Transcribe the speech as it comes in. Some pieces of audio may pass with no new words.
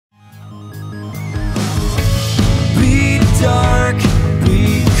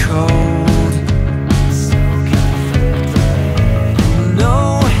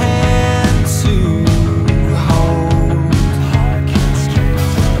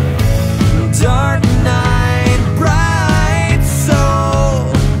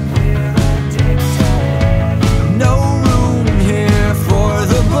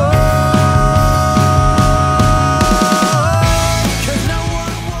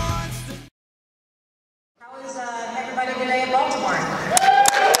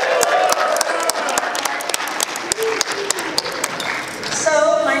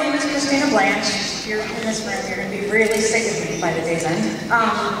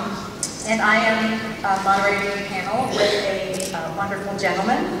And I am moderating the panel with a wonderful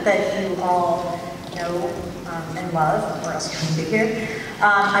gentleman that you all know and love, or else you wouldn't be here.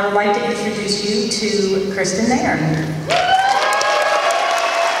 I would like to introduce you to Kristian Nairn.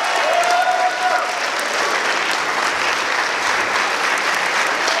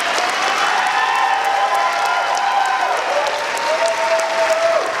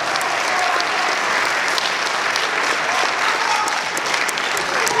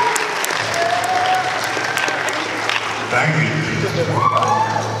 Thank you.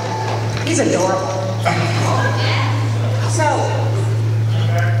 He's adorable. So,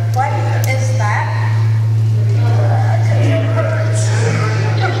 what is that? It hurts.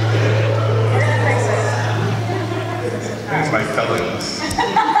 We're gonna fix it. It's my fillings.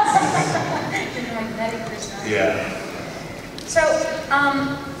 Your magnetic personality. Yeah. So,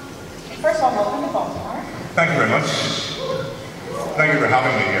 first of all, welcome to Baltimore. Thank you very much. Thank you for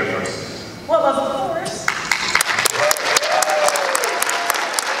having me here first. Well, of course.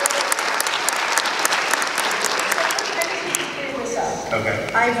 Okay.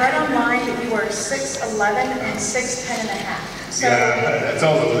 I read online that you were 6'11" and 6'10" and a half. So yeah, it's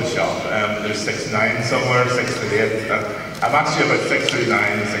all over the shop. There's 6'9" somewhere, 6'8". I'm actually about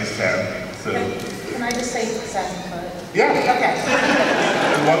 6'9", 6'10". So. Can I just say 7 foot? Yeah. Okay.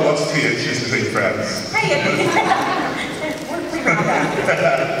 What's 2 inches between friends? Hey, we're around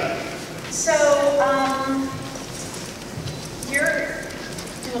that. So, you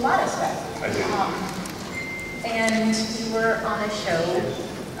do a lot of stuff. I do. And you were on a show,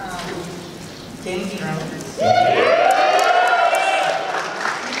 Game of Thrones.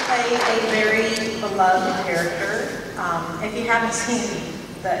 You play a very beloved character. If you haven't seen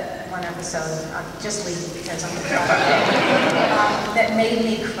that one episode, just leave because I'm going to talk about it. That made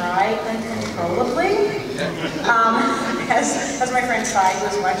me cry uncontrollably. As my friend Sai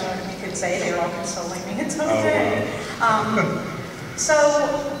was watching with me could say, they were all consoling me. It's okay.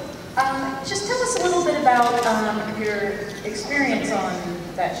 Just tell us a little bit about your experience on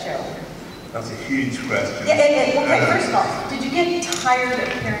that show. That's a huge question. Yeah, okay, first of all, did you get tired of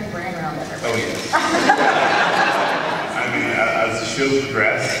carrying Bran around everywhere? Oh, yes. I mean, as the show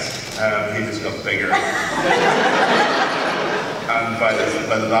progressed, he just got bigger. And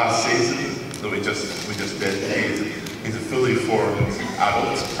by the last season that we just did, he's a fully formed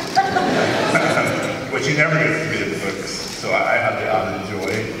adult, which you never get to read in the books. So I had the added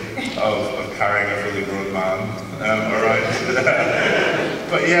joy of carrying a fully grown man around.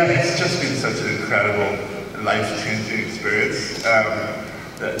 But yeah, it's just been such an incredible, life-changing experience.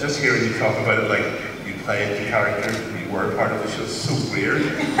 Just hearing you talk about it, like you played the character, you were part of the show, it's so weird.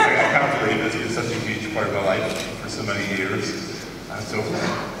 Like, I can't believe it's been such a huge part of my life for so many years. And so,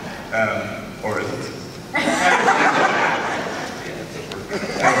 or is it?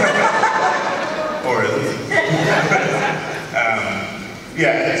 Or is it?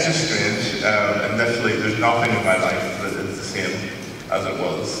 Yeah, it's just strange. Initially, there's nothing in my life that is the same as it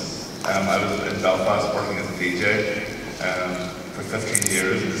was. I was in Belfast working as a DJ for 15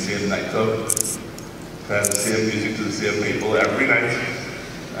 years in the same nightclub, playing the same music to the same people every night,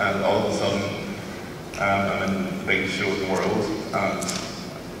 and all of a sudden, I'm in the biggest show in the world, and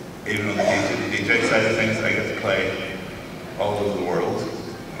even on the DJ side of things, I get to play all over the world.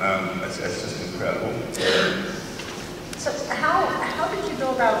 It's just incredible. So how did you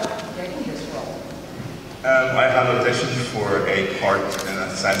go about getting this role? I had auditioned for a part in a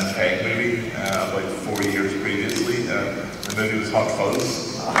Simon Pegg movie about 4 years previously. The movie was Hot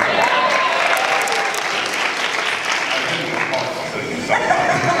Fuzz.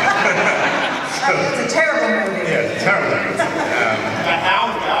 It's a terrible movie. Yeah, it's a terrible movie. The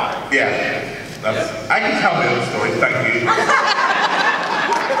Hound Guy. Yeah, I can tell my own story, thank you.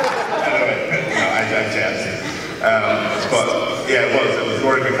 Anyway, no, I jest. But yeah, it was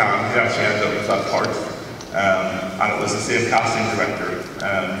Rory McCann who actually ended up with that part. And it was the same casting director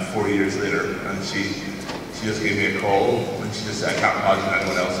 4 years later, and she just gave me a call, and she just said, I can't imagine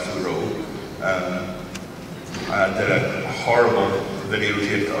anyone else for the role. I did a horrible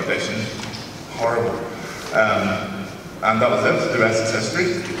videotaped audition, horrible. And that was it, the rest is history.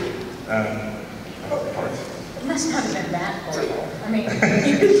 It must not have been that horrible. I mean,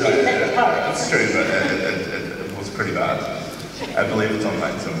 you could take that part. It's true, but it was pretty bad. I believe it's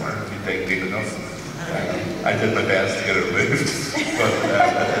online somewhere, if you dig deep enough. I did my best to get it removed, but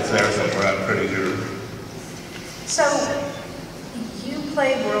it's there somewhere, I'm pretty sure. So, you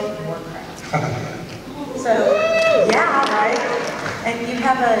play World of Warcraft. So, yeah, right? And you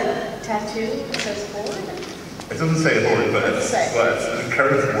have a tattoo that says Horde? It doesn't say Horde, but it's the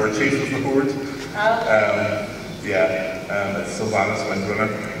current war chief of the Horde. Oh. Yeah, It's Sylvanas Windrunner.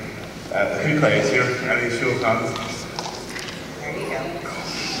 Who plays here? Any show of hands? There you go.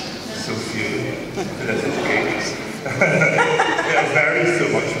 So few. It is gigs. It varies so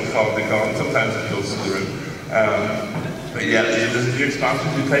much from con to con. Sometimes it goes to the room. But yeah, there's a new expansion.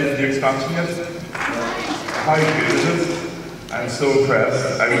 Have you played the new expansion yet? How good is it? I'm so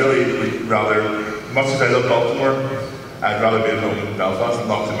impressed. I really would rather, much as I love Baltimore, I'd rather be at home in Belfast,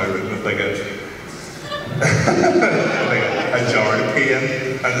 locked in my room with like a jar to pee in,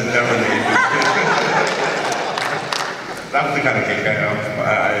 and then never leave. That's the kind of geek I am.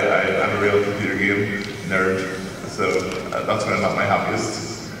 I'm a real computer game nerd, so that's when I'm at my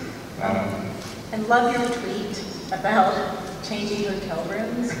happiest. And love your tweet about changing hotel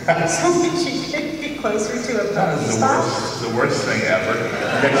rooms so that you can be closer to a That bus is stop. the worst thing ever.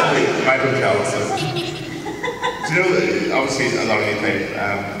 Literally, my hotel is do you know, obviously a lot of you play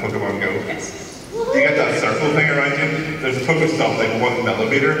Pokemon Go. Yes. You get that circle thing around you. There's a Pokestop like 1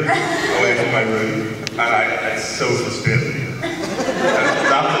 millimeter away from my room, and it's so frustrating.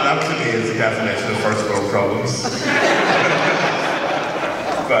 That to me is the definition of first world problems.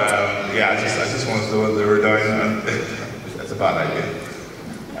 But yeah, I just wanted to throw a lure down, and it's a bad idea.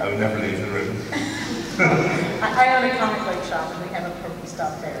 I would never leave the room. I own a comic book shop and we have a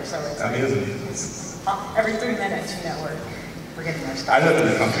Pokestop there, so it's Amazing. It's every 3 minutes, you know, we're getting our stuff. I live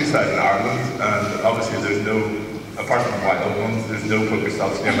in the countryside in Ireland, and obviously there's no, apart from wild ones, there's no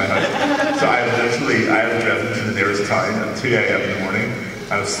Pokestops near my house. So I have driven to the nearest town at 2 a.m. in the morning.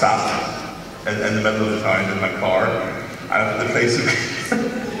 I was stopped in the middle of the town in my car, and the place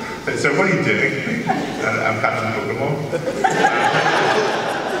they said, "What are you doing?" And I'm catching Pokemon.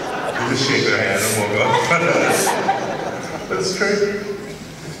 They just shake their head and walk off. But it's true.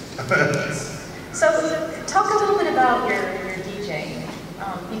 So, talk a little bit about your DJing.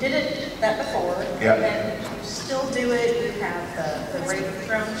 You did that before, Yeah. and then you still do it. You have the Raven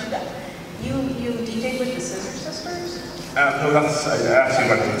Thrones. You DJed with the Scissor Sisters? No, I actually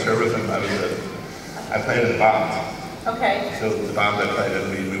went on tour with them. I played in a band. Okay. So the band I played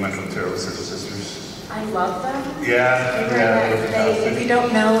in, we went on tour with Scissor Sisters. I love them. Yeah, If you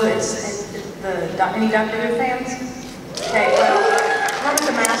don't know, it's any Doctor Who fans? Okay, well, remember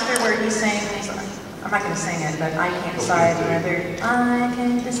the Master where he sings, I'm not going to sing it, but I can't decide whether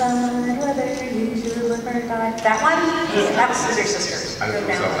you should live or die. That one? That was Scissor Sisters. I don't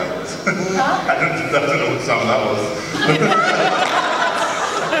know what song that was. Huh? I don't know what song that was.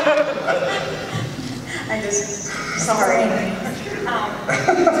 I'm just sorry.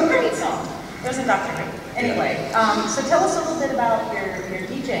 It's a great song. It was in Doctor Who. Anyway, so tell us a little bit about your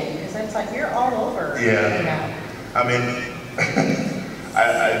DJing, because it's like you're all over. Yeah. You know. I mean,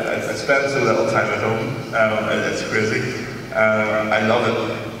 I spend so little time at home. It's crazy. I love it.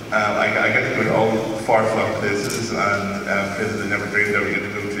 I get to go to all far-flung places and places I never dreamed I would get to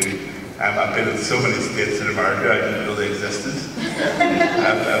go to. I've been in so many states in America I didn't know they existed.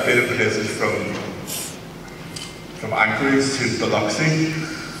 I've been in places from Anchorage to Biloxi,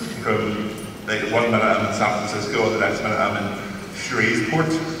 from like 1 minute I'm in San Francisco and the next minute I'm in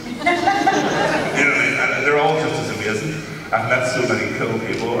Shreveport. You know what I mean? And they're all just as amazing. I've met so many cool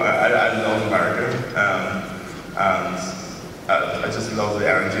people. I love America, and I just love the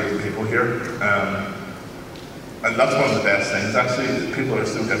energy of the people here. And that's one of the best things, actually. People are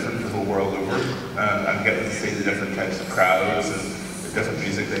so different the whole world over, and getting to see the different types of crowds and the different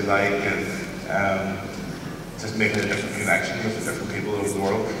music they like, and just making a different connection with the different people over the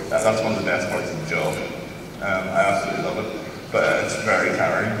world. That's one of the best parts of the job. I absolutely love it, but it's very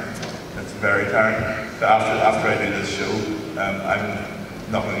tiring. It's very tiring. After I do this show, I'm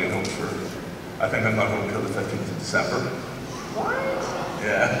not going to get home for, I think I'm not home until the 15th of December. What?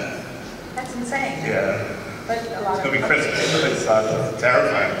 Yeah. That's insane. Yeah. But a lot It's going to be of Christmas, it's sad, it's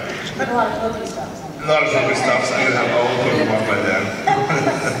terrifying. but a lot of Loki stuff. A lot of other stuff, so I'm going to have all the Pokemon by then.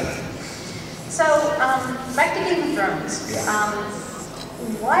 So, back to Game of Thrones. Yeah.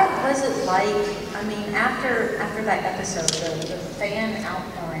 What was it like? I mean, after that episode, the fan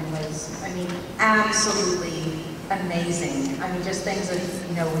outpouring was, I mean, absolutely amazing. I mean, just things that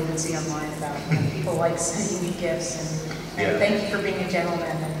we would see online about people like sending me gifts and thank you for being a gentleman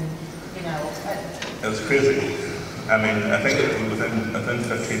and It was crazy. I mean, I think within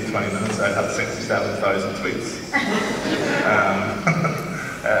 15, 20 minutes I had 67,000 tweets.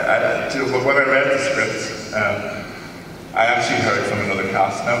 When I read the script, I actually heard from another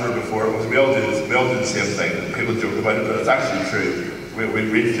cast member before. We all do the same thing. People joke about it, but it's actually true. We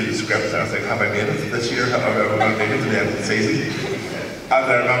read through the script and I was like, have I made it this year? Have I ever made it to the end of the season? And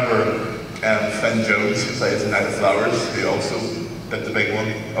I remember Finn Jones, who plays the Knight of Flowers, who also did the big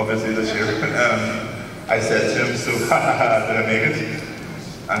one, obviously, this year. I said to him, so, did I make it?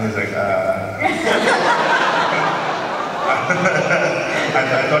 And he's like, I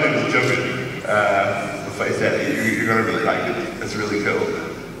thought he was joking. But he said, you're going to really like it. It's really cool.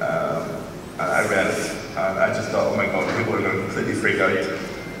 And I read it, and I just thought, oh my God, people are going to completely freak out.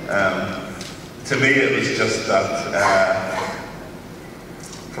 To me, it was just that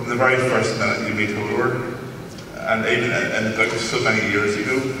from the very first minute you meet Hodor, and even in the book so many years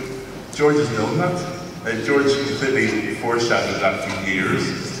ago, George has known that. George completely foreshadowed that for years.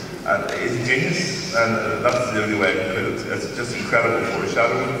 And he's a genius, and that's the only way I can put it. It's just incredible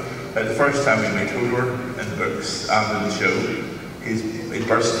foreshadowing. The first time we meet Hodor in the books and in the show, he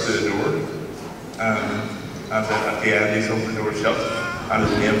bursts through the door, and at the end he's holding the door shut, and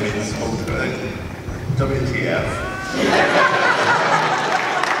his name means WTF.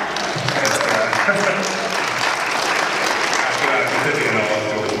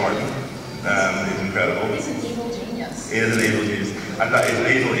 George Martin. He's incredible. He's an evil genius. He is an evil genius. And that is an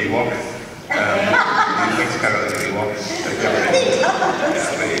evil Ewok. He looks kind of like an Ewok.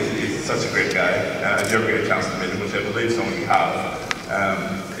 He's such a great guy. If you ever get a chance to meet him, which I believe some of you have,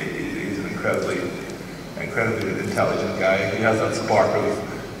 he's an incredibly intelligent guy. He has that spark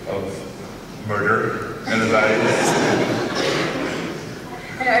of murder in his eyes.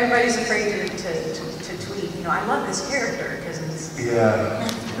 I know everybody's afraid to tweet. You know, I love this character because he's. Yeah.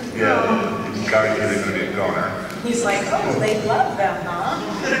 Gary is going to be a goner. He's like, oh, they love them, huh?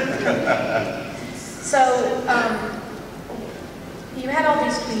 So, you had all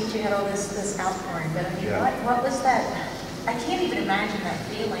these tweets, you had all this outpouring, but I mean, what was that? I can't even imagine that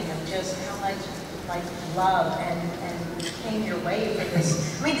feeling of just how much like love and came your way for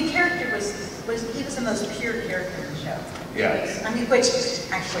this. I mean, the character was he was the most pure character in the show. Yeah. I mean, which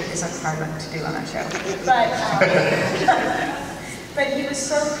actually is a hard one to do on that show, but. But he was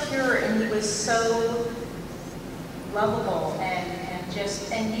so pure and he was so lovable and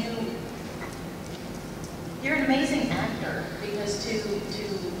you're an amazing actor because to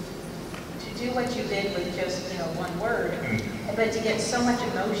do what you did with just one word, but to get so much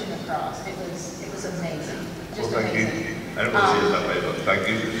emotion across, it was amazing. Just well, thank amazing. you. I don't really see it that way, but thank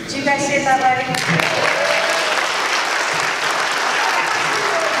you. Do you guys see it that way?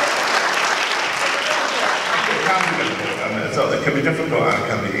 It can be difficult and it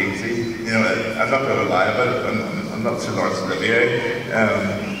can be easy. You know, I'm not going to lie about it. I'm not Sir Lawrence Olivier.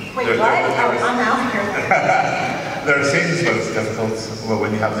 Wait, what? I'm out here. There are scenes when it's difficult,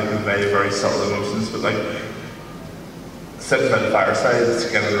 when you have to convey very subtle emotions, but like sitting by the fireside,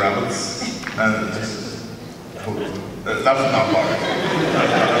 skinning rabbits, and just that's not hard.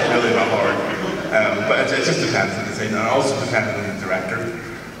 That's really not hard. But it just depends on the scene, and it also depends on the director.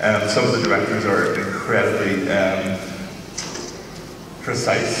 Some of the directors are incredibly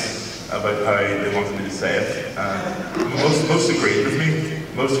precise about how they wanted me to say it. Most agreed with me.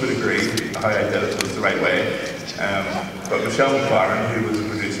 Most would agree how I did it was the right way. But Michelle McLaren, who was a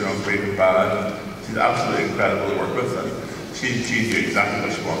producer on Breaking Bad, she's absolutely incredible to work with, and she knew exactly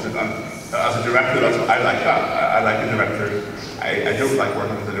what she wanted. And as a director, I like that. I like a director. I don't like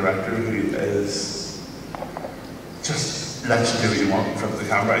working with a director who is just lets you do what you want in front of the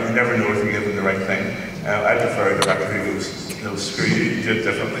camera, and you never know if you're giving the right thing. I prefer a director who goes, screw you, do it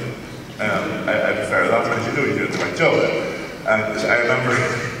differently. I prefer that because you know you're doing the right job. And I remember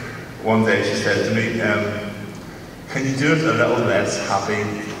one day she said to me, can you do it a little less happy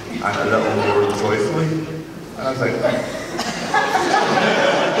and a little more joyfully? And I was like,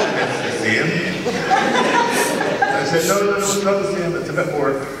 it's the same. I said, no, it's not the same, it's a bit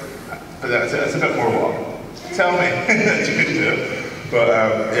more, but it's a bit more what? Tell me that you can do it. But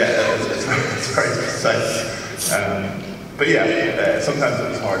yeah, it's very precise. But yeah, sometimes it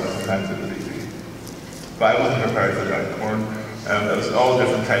was hard and sometimes it was easy. But I wasn't prepared for the outpouring. It was all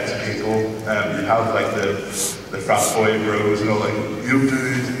different types of people. You have like the frat boy bros and all like, you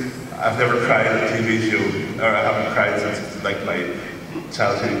dude, I've never cried at a TV show, or I haven't cried since like my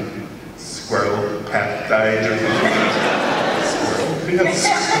childhood squirrel pet died or something. Squirrel?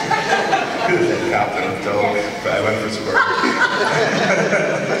 Who has captain of dog, but I went for squirrel.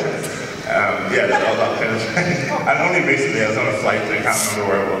 Yeah, all that kind of thing. And only recently I was on a flight, I can't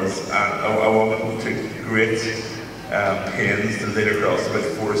remember where it was, and a woman took great pains to lead across about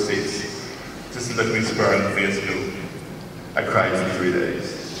 4 seats, just to look me square in the face and go, I cried for 3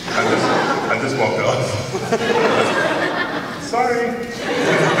 days. I just walked off. Sorry.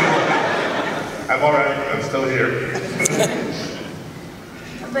 I'm alright, I'm still here.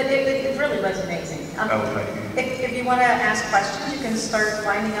 But it really was amazing. Oh, thank you. If you want to ask questions, you can start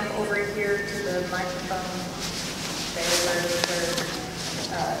lining up over here to the microphone there where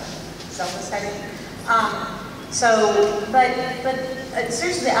Zelda's heading. But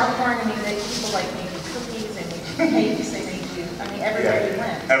seriously, the outpouring, I mean, that people like made you cookies, they made you cakes, they made you, I mean, everywhere you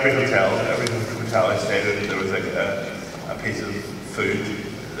went. Every hotel I stayed in, there was like a piece of food,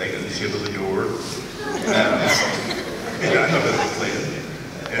 like in the shape of a door. Yeah, I know that was playing.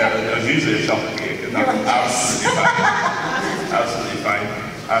 It was usually a chocolate cake, and that was absolutely fine. Absolutely fine.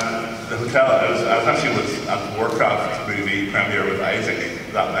 And the hotel, I was actually at the Warcraft movie premiere with Isaac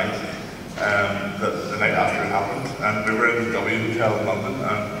that night, the night after it happened. And we were in the W Hotel in London,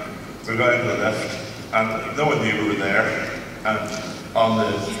 and we got into the lift, and no one knew we were there. And on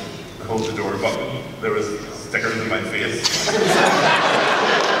the hold the door button, there was stickers of my face.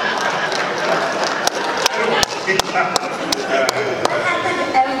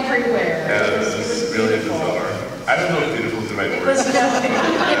 Everywhere. Yeah, it was really bizarre. I don't know if beautiful is the right word. It was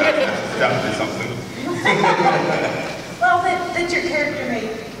Definitely something. Well, that your character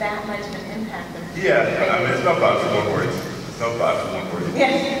made that much of an impact. Yeah, I mean, it's not bad for one word. It's not bad for one word. Yeah.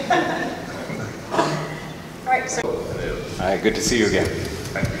 All right, so. All right, good to see you again.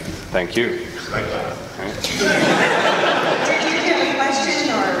 Thank you. Thank you. Thank you. Did you have a question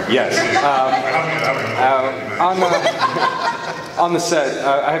or? Yes. On the set,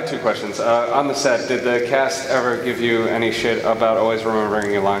 I have two questions. On the set, did the cast ever give you any shit about always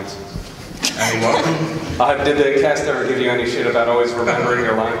remembering your lines? Any what? Did the cast ever give you any shit about always remembering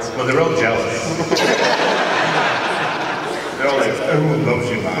your lines? Well, they're all jealous. They're all like, everyone loves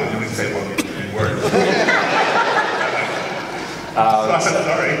you, man. You can say one word.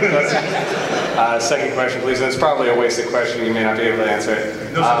 Sorry. Second question, please. And it's probably a wasted question. You may not be able to answer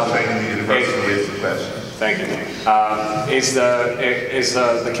it. No such thing in the universe as a wasted question. Thank you. Is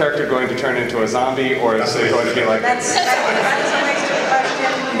the character going to turn into a zombie, or is it going to be like? That's the next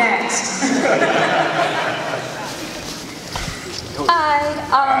question. Next. Hi.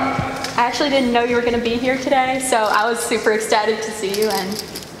 I actually didn't know you were going to be here today, so I was super excited to see you and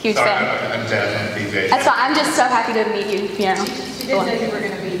huge fan. I'm Dad, I'm DJ. That's fine. I'm just so happy to meet you. You know. She did know you were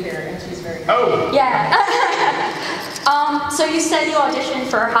going to be here, and she's very. Oh. Yeah. So you said you auditioned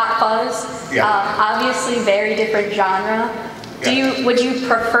for Hot Fuzz. Yeah. Obviously, very different genre. Yeah. Would you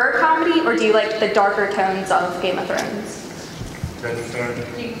prefer comedy, or do you like the darker tones of Game of Thrones?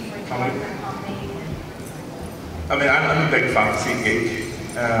 Comedy? I mean, I'm a big fantasy geek,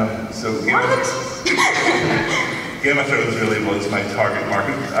 so Game of Thrones really was my target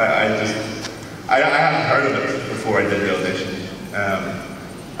market. I hadn't heard of it before I did the audition.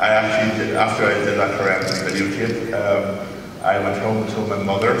 I actually did, after I did that horrendous videotape, I went home and told my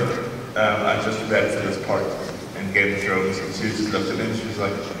mother I just read for this part in Game of Thrones, and she just looked at me and she was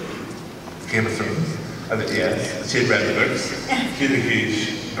like, Game of Thrones? I said, yes. She had read the books. She's a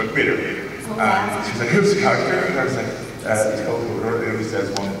huge book reader. And she was like, who's the character? And I was like, it's called Hodor. It only says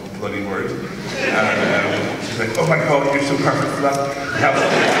one bloody word. And she's like, oh my god, you're so perfect for that. That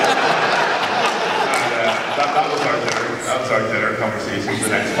was our dinner. That was our dinner conversation for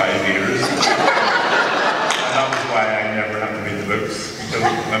the next 5 years. And that was why I never had to read the books, because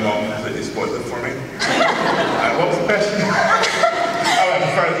my mom completely spoiled it for me. What was the question?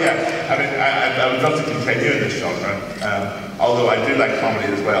 Yeah, I mean, I would love to continue in this genre, although I do like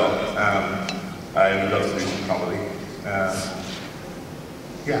comedy as well. I would love to do some comedy.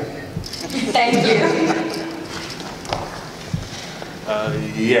 Yeah. Thank you.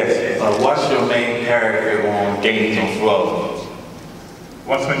 Yes. What's your main character on Game of Thrones?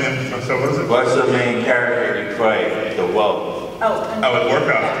 What's my name? So what is it? What's the main character you play? The Wolf. Oh, at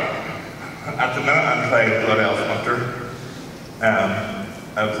Warcraft. At the minute, I'm playing Blood Elf Hunter.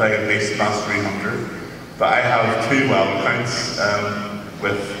 I'm playing a Beast Mastery Hunter. But I have 2 WoW accounts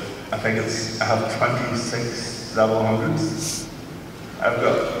with, I have 26 level 100s. I've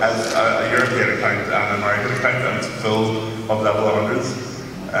got a European account and an American account, and it's full of level 100s,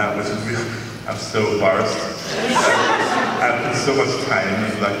 which is really, I'm so embarrassed. I put so much time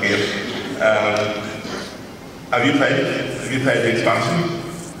into that game. Have you played the expansion?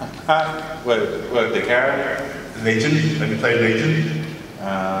 What, the character? Legion? Have you played Legion?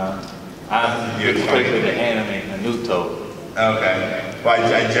 I'm playing the anime, Naruto. Okay.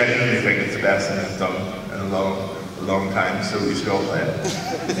 Well, I genuinely think it's the best thing it's done in a long time, so you should all play it.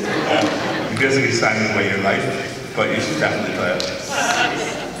 You're basically signing away your life, but you should definitely play it.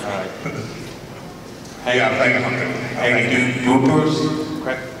 Alright. Yeah, I'm playing a hunter. And you do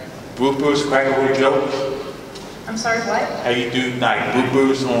bloopers, crackable jokes? I'm sorry, what? How you do like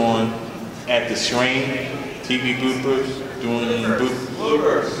bloopers at the stream? TV bloopers? Doing bloopers?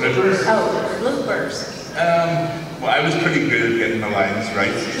 Bloopers? Oh, bloopers. Well, I was pretty good at getting the lines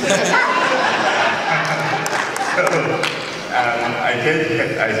right. So, I did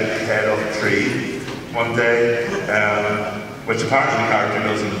hit Isaac's head off a tree, one day, which apparently the character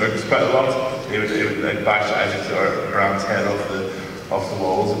does in the books quite a lot. He would like bash Isaac's or Bran's head off the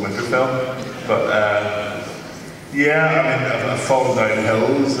walls in Winterfell. But yeah, I mean, I've fallen down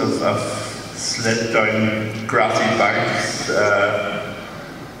hills, I've slid down grassy banks.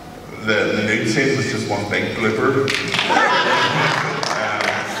 The nude scene was just one big blooper.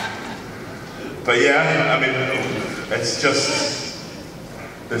 But yeah, I mean, it's just,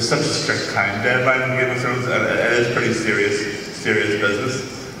 there's such a strict time deadline in Game of Thrones, and it is pretty serious business.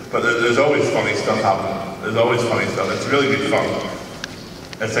 But there's always funny stuff happening. There's always funny stuff. It's really good fun.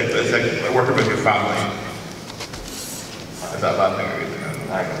 It's like working with your family. Is that a bad thing or anything?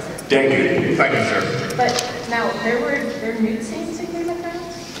 Thank you. Thank you, sir. But now, there were nude scenes in Game of Thrones?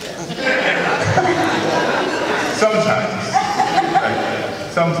 Sometimes.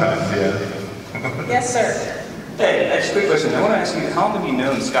 Sometimes, yeah. Yes, sir. Hey, actually, quick question. I want to ask you, how long have you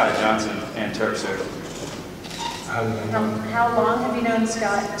known Scott Johnson and Turk, sir? How long have you known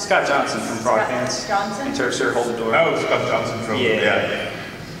Scott? Scott Johnson from Frog Pants. Johnson? And Turk, sir, hold the door. Oh, Scott Johnson from, yeah.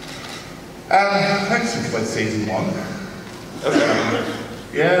 I think since about season 1. Okay.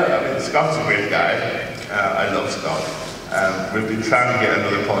 Yeah, I mean, Scott's a great guy. I love Scott. We've been trying to get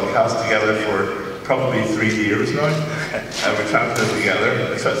another podcast together for probably 3 years now. We're trying to put it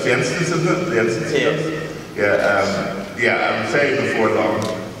together. So it's the Instance, isn't it? The Instance. Yeah, I would say before long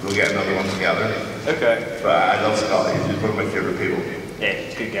we'll get another one together. Okay. But I love Scott. He's one of my favorite people. Yeah,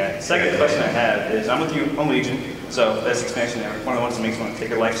 he's a good guy. Second question I have is, I'm with you on Legion, so that's expansion there. One of the ones that makes one take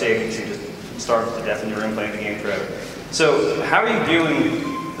your life savings and just starve to death in your room playing the game forever. So how are you dealing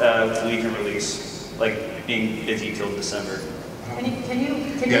with Legion release, like being busy till December? Can you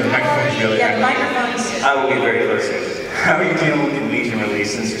Yeah, the microphone's really yeah, the microphone's. I will get very close. How are you dealing with the Legion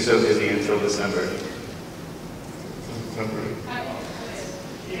release since you're so busy until December?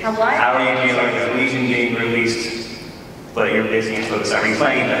 How are you dealing with Legion being released, but you're busy until December? Are you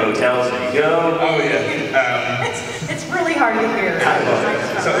playing in the hotels as you go? Oh yeah. It's really hard to hear.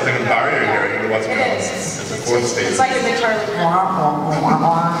 It's like a barrier here. What's going on? It is. It's a fourth stage. It's like the Charlie.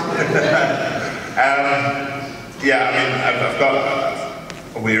 Yeah, I mean, I've got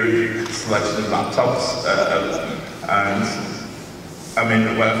a weird selection of laptops, and I mean,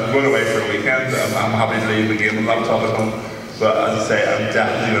 when I'm going away for a weekend, I'm happy to leave the gaming laptop at home. But as I say, I'm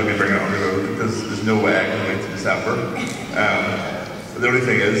definitely going to be bringing it on the road because there's no way I can wait to December. But the only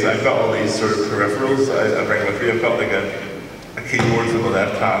thing is, I've got all these sort of peripherals I bring with me. I've got like a keyboard for the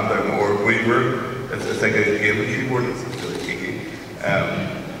left hand, or Weaver. It's like a gaming keyboard. It's really geeky,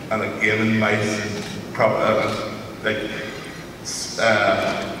 and a gaming mice, and like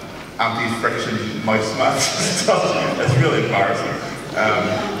anti-friction mouse mats and stuff. It's really embarrassing.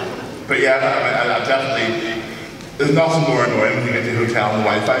 But yeah, I mean, I definitely. There's nothing more annoying when you get to a hotel and the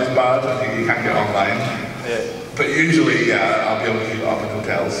Wi-Fi is bad. You can't get online. Yeah. But usually, yeah, I'll be able to keep up in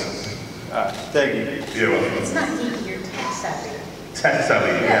hotels. Thank you. You're welcome. It's not geeky, you're tech savvy. Tech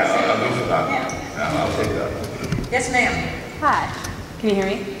savvy, Yes. yeah, I'll go for that. Yeah. I'll take that. Yes, ma'am. Hi. Can you hear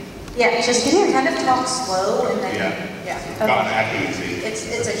me? Yeah, just kind of talk slow and then. Yeah. Got an echo, you see.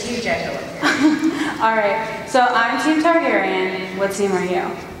 It's a huge echo in here. All right. So I'm Team Targaryen. What team are you?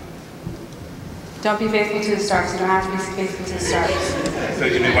 Don't be faithful to the Starks. You don't have to be faithful to the Starks. So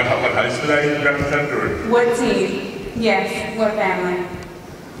you mean what house would I represent, or? What team? Yes. What family?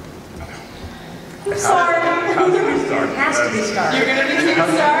 I'm sorry. How do we start? It has to be Stark. You're gonna be Team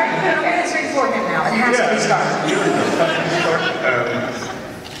Stark? I'm answering for him now. It has to be Stark.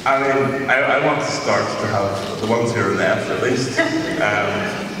 I mean, I want the Starks to have, the ones who are left at least,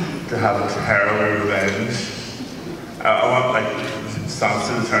 to have a terrible revenge. I want like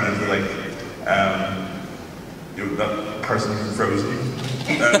Sansa to turn into like, that person from Frozen.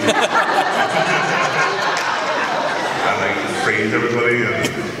 And like freeze everybody.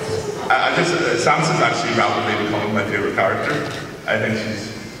 Sansa's actually rapidly becoming my favourite character. I think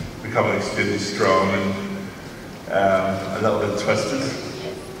she's becoming extremely strong and a little bit twisted.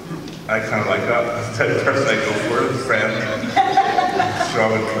 I kind of like that. That's the type of person I go for, a friend.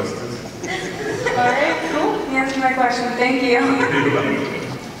 Strong and twisted. All right, cool. You answered my question. Thank you.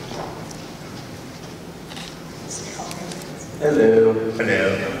 Hello. Hello.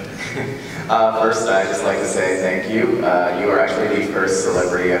 First, I'd just like to say thank you. You are actually the first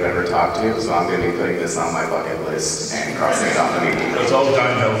celebrity I've ever talked to, so I'm going to be putting this on my bucket list and crossing it off the meeting. It's all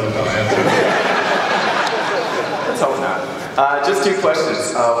downhill from that answer. Let's hope not. Just two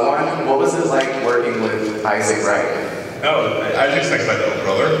questions. One, what was it like working with Isaac Wright? Oh, Isaac's like my little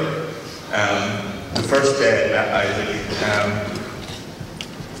brother. The first day I met Isaac,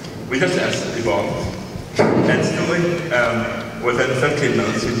 we just instantly bonded. Instantly. within 15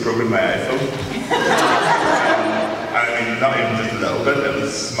 minutes he'd broken my iPhone. I mean, not even just a little bit, it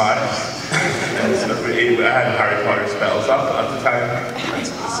was smashed. I had Harry Potter spells up at the time.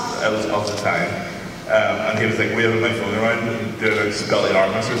 It was of the time. And he was like waving my phone around and doing a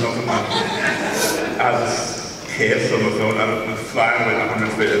Spelliarmus or something. I had this case on my phone and it was flying about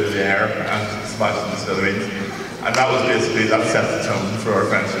 100 feet into the air and smashed into smithereens. And that was basically, that set the tone for our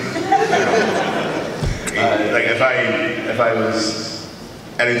friendship. Like if I was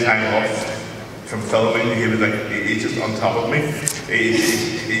any time off from filming, he was like, he's just on top of me. He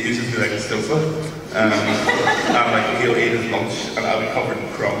uses me like a sofa. And like he'll eat his lunch and I'll be covered in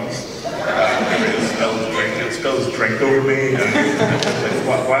crumbs. It spills drink over me. And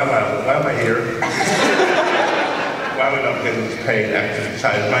like, why am I here? Why am I not getting paid extra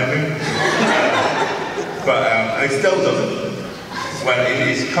child minding? But he still does it. When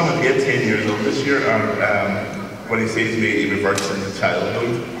he's coming 18 years old this year, and when he sees me, he reverts into child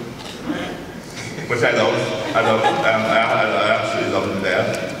mode, which I love. I absolutely love him to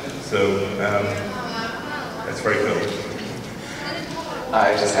death. So it's very cool.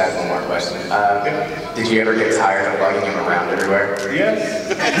 I just had one more question. Did you ever get tired of lugging him around everywhere? Yes.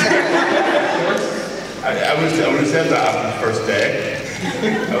 I would have said that after the first day.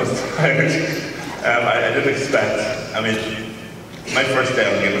 I was tired. I didn't expect. I mean. My first day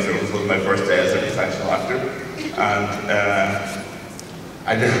on Game of Thrones was my first day as a professional actor, and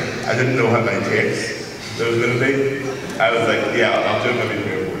I didn't know how many takes there was going to be. I was like, yeah, I'll do it maybe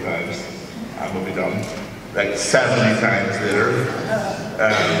 3 or 4 times, and we'll be done. Like 70 times later,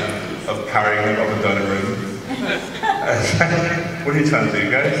 of carrying him up and down a room. What are you trying to do,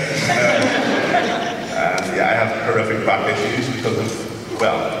 guys? And yeah, I have horrific back issues because of,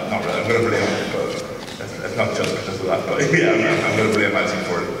 well, not really, I'm going to blame it, but it's not just because of that, but yeah, I'm going to blame myself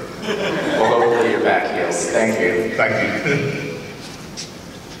for it. Well, over your back heels. Thank you. Thank you.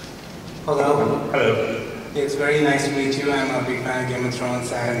 Hello. Hello. It's very nice to meet you. I'm a big fan of Game of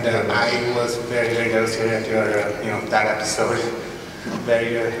Thrones, and I was very, very devastated at your, that episode.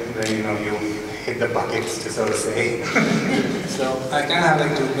 Very, you hit the buckets, to so to say. So I kind of have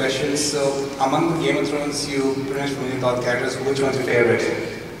like 2 questions. So among the Game of Thrones, you pretty much familiar with all the characters. Which one's your favorite?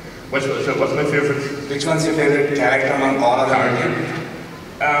 What's my favorite? Which one's your favorite character among all of them?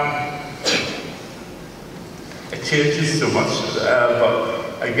 It changes so much,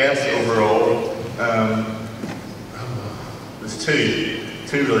 but I guess overall, there's two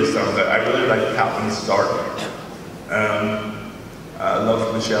really stand out. I really like Captain Stark. I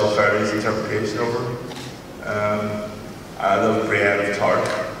love Michelle Ferry's interpretation of her. I love Brienne of Tarth.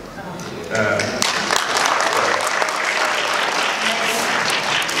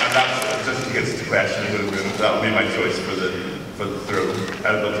 And that's just to get to the question, that would be my choice for the throne.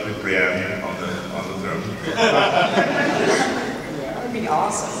 I'd love to put Brienne on the throne. That would be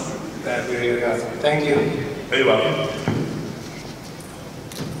awesome. That'd be really awesome. Thank you. You're welcome.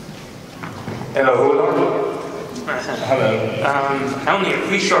 Hello, Hodor. Hello. Only a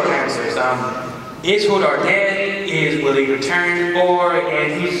few short answers. Is Hodor dead? Will he return?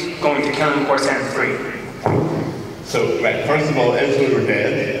 And who's going to kill him or set him free? So, right, first of all, is Hodor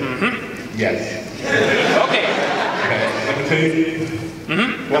dead? Mm-hmm. Yes. Okay. Number 2?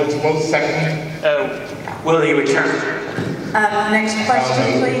 Mm-hmm. What was the second? Will he return? Next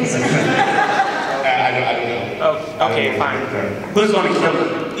question, please. I don't know. Oh, okay, fine. Who's going to kill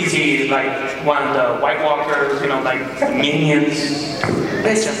him? Is he like one of the White Walkers, like the minions?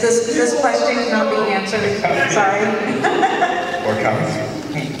 This question cannot be answered. Sorry. Or counts.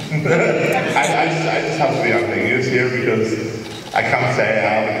 I just have to be ambiguous here because I can't say I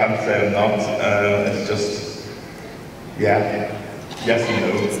am, I can't say I'm not. It's just, yeah, yes and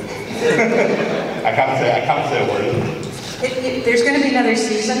no. I can't say a word. There's going to be another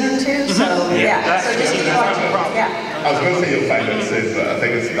season or 2, so yeah. So just keep watching. Yeah. I was going to say you'll find out soon, but I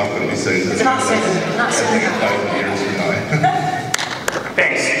think it's not going to be soon. It's not soon. Not soon. I think it's 5 years from now.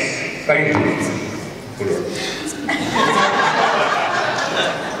 Thanks. Thank you.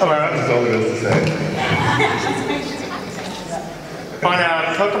 That's all there is to say. On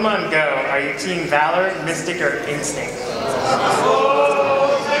Pokemon Go, are you Team Valor, Mystic, or Instinct?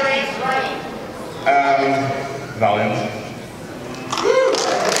 Valiant.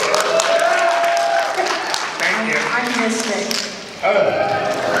 Thank you. I'm Mystic.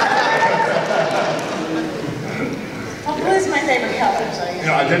 Well, blue is my favorite color, so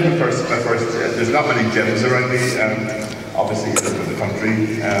I did my first, there's not many gyms around me, obviously in the country,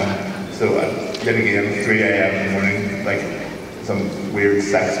 so yet again, 3 a.m. in the morning, like some weird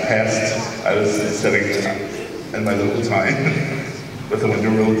sex pest, I was sitting in my local town with the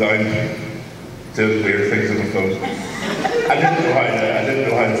window rolled down, doing weird things on the phone. I didn't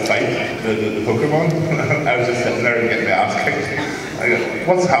know how to fight the Pokemon. I was just sitting there and getting my ass kicked. I go,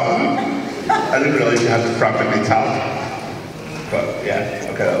 what's happening? I didn't realize you had to practically tap. But yeah,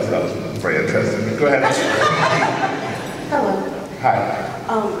 okay, that was very interesting. Go ahead. Hello. Hi.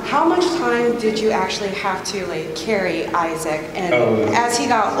 How much time did you actually have to like carry Isaac? And as he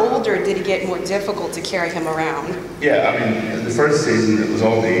got older, did it get more difficult to carry him around? Yeah, I mean, the first season it was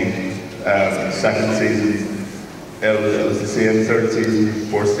all me. Second season it was the same. Third season,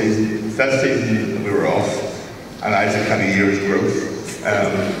 fourth season, fifth season we were off, and Isaac had a year's growth.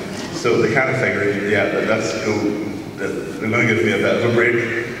 So they kind of figured, yeah, that's cool. They're going to give me a bit of a break.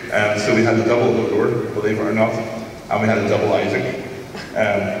 So we had a double Hodor, believe it or not, and we had a double Isaac.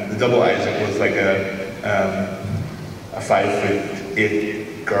 The double Isaac was like a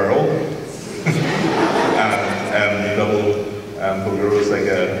 5'8" girl, and the double Hodor was like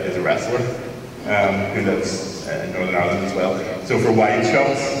is a wrestler who lives in Northern Ireland as well. So for wide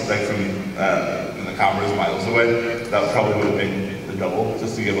shots, like from when the camera's miles away, that probably would have been the double,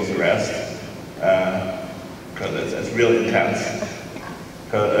 just to give us a rest. Because it's really intense.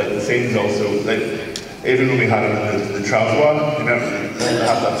 The scenes also, like, even when we had it in the travois, you know, they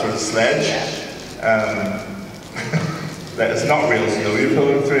have that sort of sledge. It's not real snow you're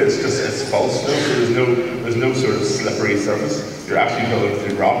pulling through, it's false snow, so there's no sort of slippery surface. You're actually pulling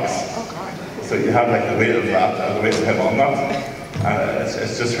through rocks. So you have like the weight of that and the weight of him on that.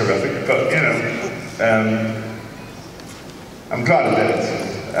 It's just horrific. But you know, I'm glad I did it.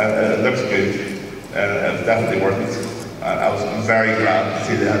 It looks good. It's definitely worth it. I was very glad to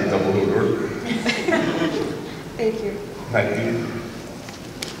see they had a double Hodor. Thank you. Thank you.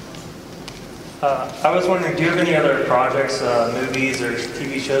 I was wondering, do you have any other projects, movies or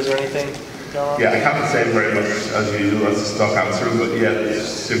TV shows or anything going on? Yeah, I can't say very much as usual, that's a stock answer, but yeah, it's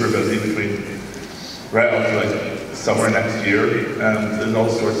super busy between right up to like summer next year. There's all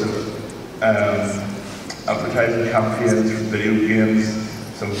sorts of advertising campaigns for video games,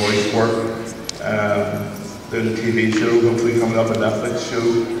 some voice work. There's a TV show hopefully coming up, a Netflix show.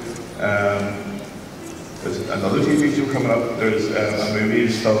 There's another TV show coming up. There's a movie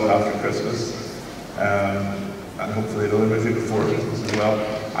still after Christmas. And hopefully another movie before Christmas as well.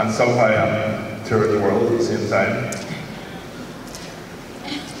 And somehow I'm touring the world at the same time.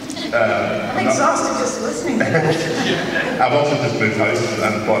 I'm exhausted just listening to that. I've also just moved house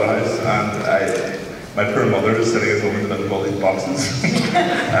and bought a house, and my poor mother is sitting at home in the middle of all these boxes.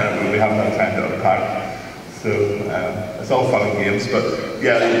 And we haven't had time to unpack. So it's all fun and games, but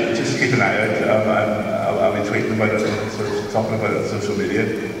yeah, just keep an eye out. I'll be tweeting about it and sort of talking about it on social media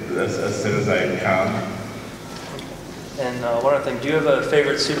as soon as I can. And one other thing, do you have a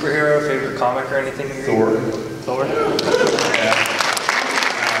favorite superhero, favorite comic or anything? Thor. Thor? Yeah.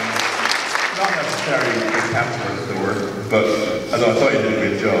 Not necessarily Hemsworth Thor, but although I thought you did a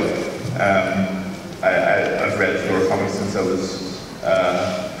great job. I've read Thor comics since I was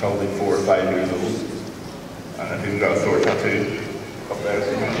probably 4 or 5 years old. And I've even got a Thor tattoo up there.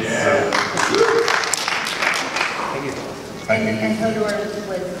 Yeah. Thank you. Thank you. And Hodor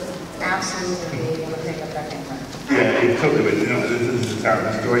would absolutely be able to pick up that camera. Yeah, he totally would. You know, this is a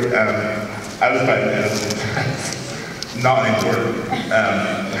terrible story. I was quite innocent. Not anymore.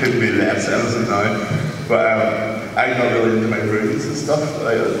 Couldn't be less innocent now. But I got really into my runes and stuff,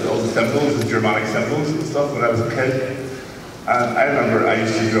 like all the symbols, the Germanic symbols and stuff when I was a kid. And I remember I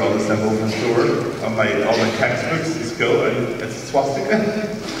used to draw the symbol from Thor on all my textbooks in school, and it's a swastika. And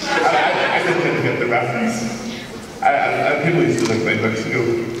I didn't get the reference. People used to look at my books and go,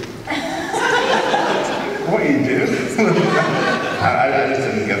 what are you doing? I just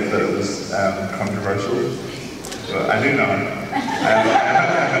didn't get that it was controversial. But I do now.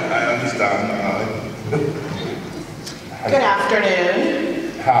 I understand now. Good afternoon.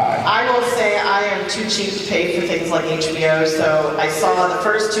 Hi. I will say I am too cheap to pay for things like HBO, so I saw the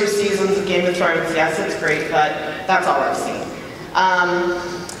first 2 seasons of Game of Thrones. Yes, it's great, but that's all I've seen.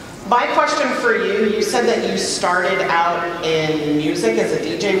 My question for you, you said that you started out in music as a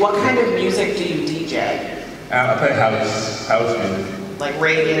DJ. What kind of music do you DJ? I play house music. Like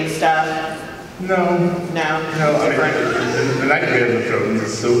reggae and stuff? No. No? No, I mean, the night Game of Thrones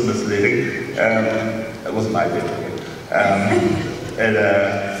is so misleading. It wasn't my favorite.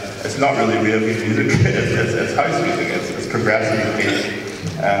 It's not really real music. It's house music. It's progressive music,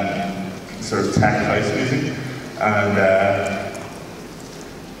 sort of tech house music, and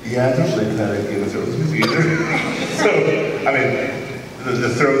yeah, I don't really play like Game of Thrones music either. So I mean, the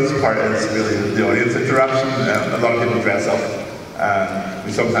Thrones part is really the audience interaction. A lot of people dress up.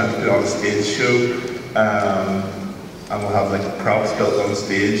 We sometimes put on a stage show, and we'll have like props built on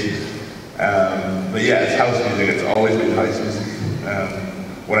stage. But yeah, it's house music, it's always been house music.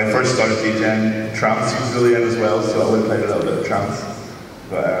 When I first started DJing, trance was really in as well, so I would play a little bit of trance.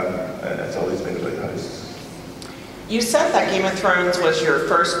 But it's always been about house. You said that Game of Thrones was your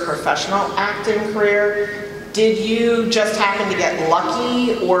first professional acting career. Did you just happen to get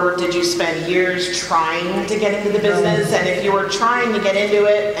lucky, or did you spend years trying to get into the business? And if you were trying to get into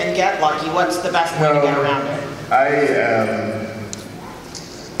it and get lucky, what's the best way to get around it?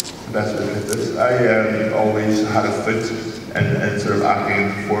 I always had a foot in sort of acting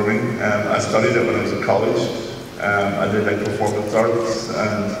and performing. I studied it when I was in college. I did like performance arts,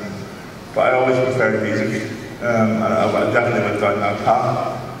 but I always preferred music. And I definitely went down that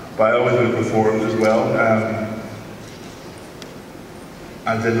path. But I always would perform as well.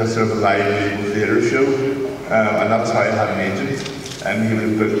 I did a sort of a live musical theatre show, and that's how I had an agent, and he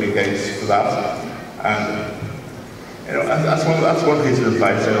would book me gigs for that. And you know, that's one piece of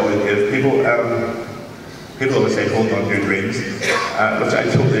advice I always give people. People always say, hold on to your dreams, which I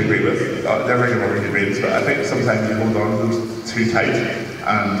totally agree with. Never give up your dreams, but I think sometimes you hold on to them too tight,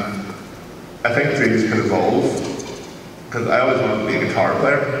 and I think dreams can evolve. Because I always wanted to be a guitar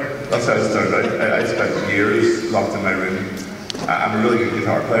player. That's how I started out. I spent years locked in my room. I'm a really good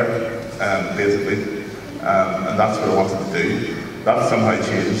guitar player, basically. And that's what I wanted to do. That somehow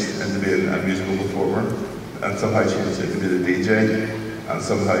changed into being a musical performer, and somehow changed into being a DJ, and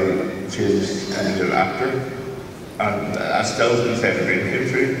somehow changed into being an actor. And I still can say the dream came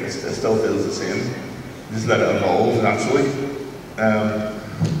true. It still feels the same. Just let it evolve naturally.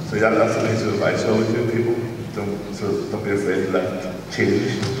 So yeah, that's a piece of advice I always give people. Don't be afraid to let it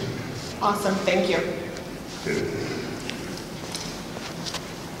change. Awesome, thank you.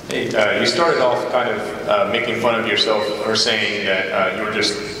 Hey, you started off kind of making fun of yourself, or saying that you were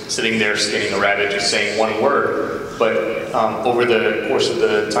just sitting there skinning a rabbit, just saying one word. But over the course of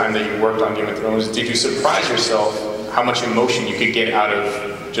the time that you worked on Game of Thrones, did you surprise yourself how much emotion you could get out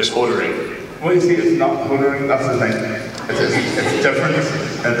of just hodoring? Well, you see, it's not hodoring, that's the thing. It's different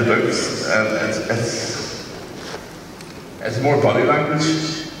in the books. It's more body language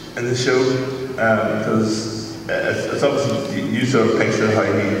in the show, because it's obviously, you sort of picture how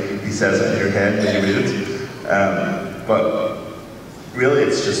he says it in your head when you read it, but really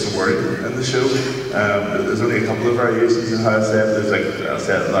it's just a word in the show. There's only a couple of variations in how I say it. There's like, I'll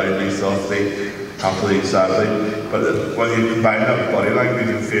say it loudly, softly, happily, sadly, but when you combine that with body language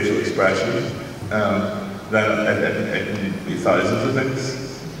and facial expression, then it can be thousands of things.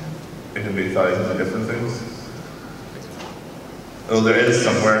 It can be thousands of different things. Oh, there is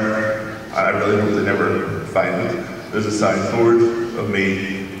somewhere, and I really hope they never find it, there's a soundboard of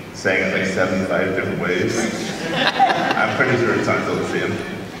me saying it like 75 different ways. I'm pretty sure it sounds all the same.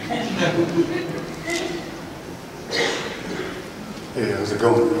 Hey, how's it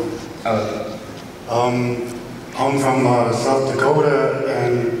going? I'm from South Dakota,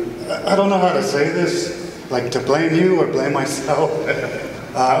 and I don't know how to say this, like to blame you or blame myself.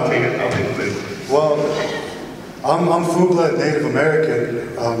 I'll take it. Well, I'm full-blood Native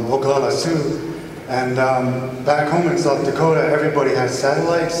American, Oglala Sioux, and back home in South Dakota, everybody has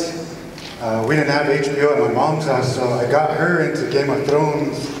satellites. We didn't have HBO at my mom's house, so I got her into Game of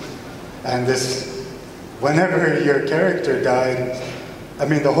Thrones, and whenever your character died, I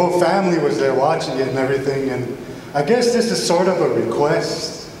mean, the whole family was there watching it and everything, and I guess this is sort of a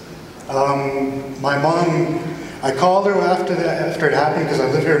request. My mom, I called her after it happened, because I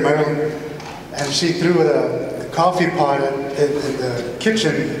live here in Maryland, and she threw a coffee pot in the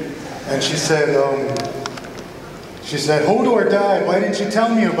kitchen, and she said, Hodor died, why didn't you tell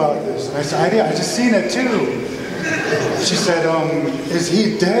me about this? And I said, I just seen it too. She said, is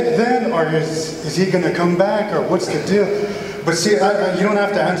he dead then, or is he gonna come back, or what's the deal? But see, you don't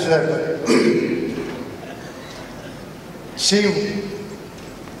have to answer that, but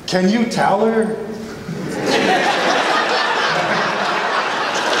can you tell her?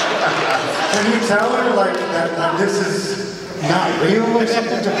 Can you tell her like that this is not real or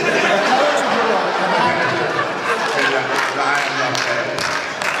something?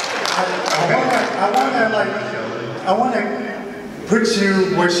 I want to put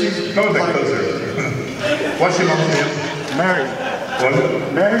you where she's. Go a bit closer. What's your mom's name? Mary. What?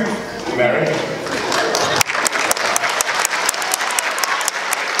 Mary. Mary.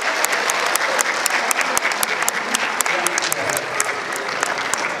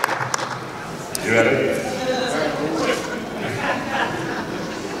 You ready?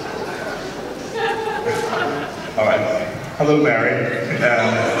 All right. Hello, Mary.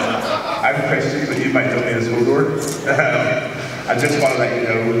 I'm Christy, but you might know me as Hodor. I just want to let you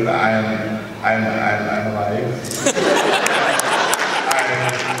know that I'm alive.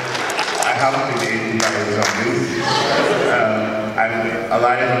 haven't been eaten by the zombies. I'm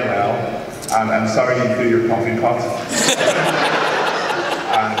alive and well. And I'm sorry you threw your coffee pot.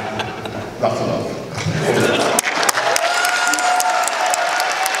 And lots of love.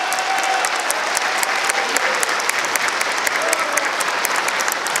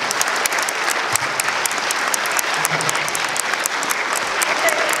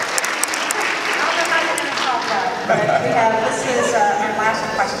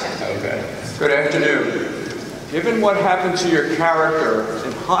 Good afternoon. Given what happened to your character,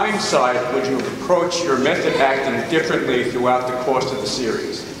 in hindsight, would you approach your method acting differently throughout the course of the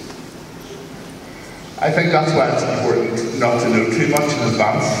series? I think that's why it's important not to know too much in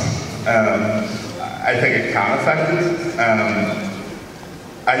advance. I think it can affect it.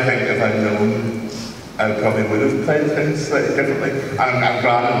 I think if I'd known, I probably would have played things slightly differently. I'm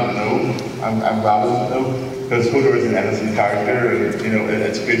glad I didn't know. I'm glad I didn't know. Because Hodor is an innocent character, and you know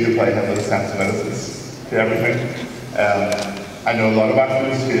it's great to play him with a sense of innocence to everything. I know a lot of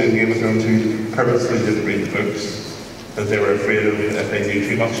actors who in Game of Thrones who purposely didn't read the books because they were afraid of if they knew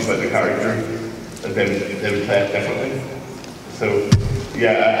too much about the character that they would play it differently. So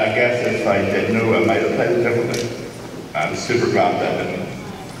yeah, I guess if I did know, I might have played it differently. I'm super glad that I didn't.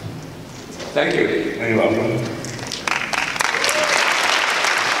 Thank you. You're welcome.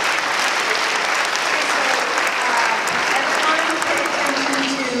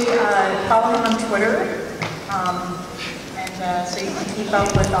 Follow him on Twitter, and so you can keep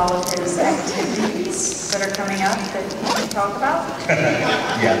up with all of his activities that are coming up that you can talk about.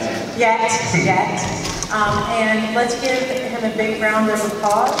 Yet. And let's give him a big round of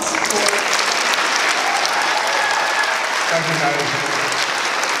applause for... Thank you, guys.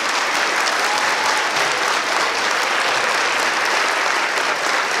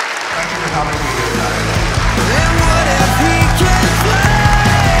 Thank you for coming to me tonight.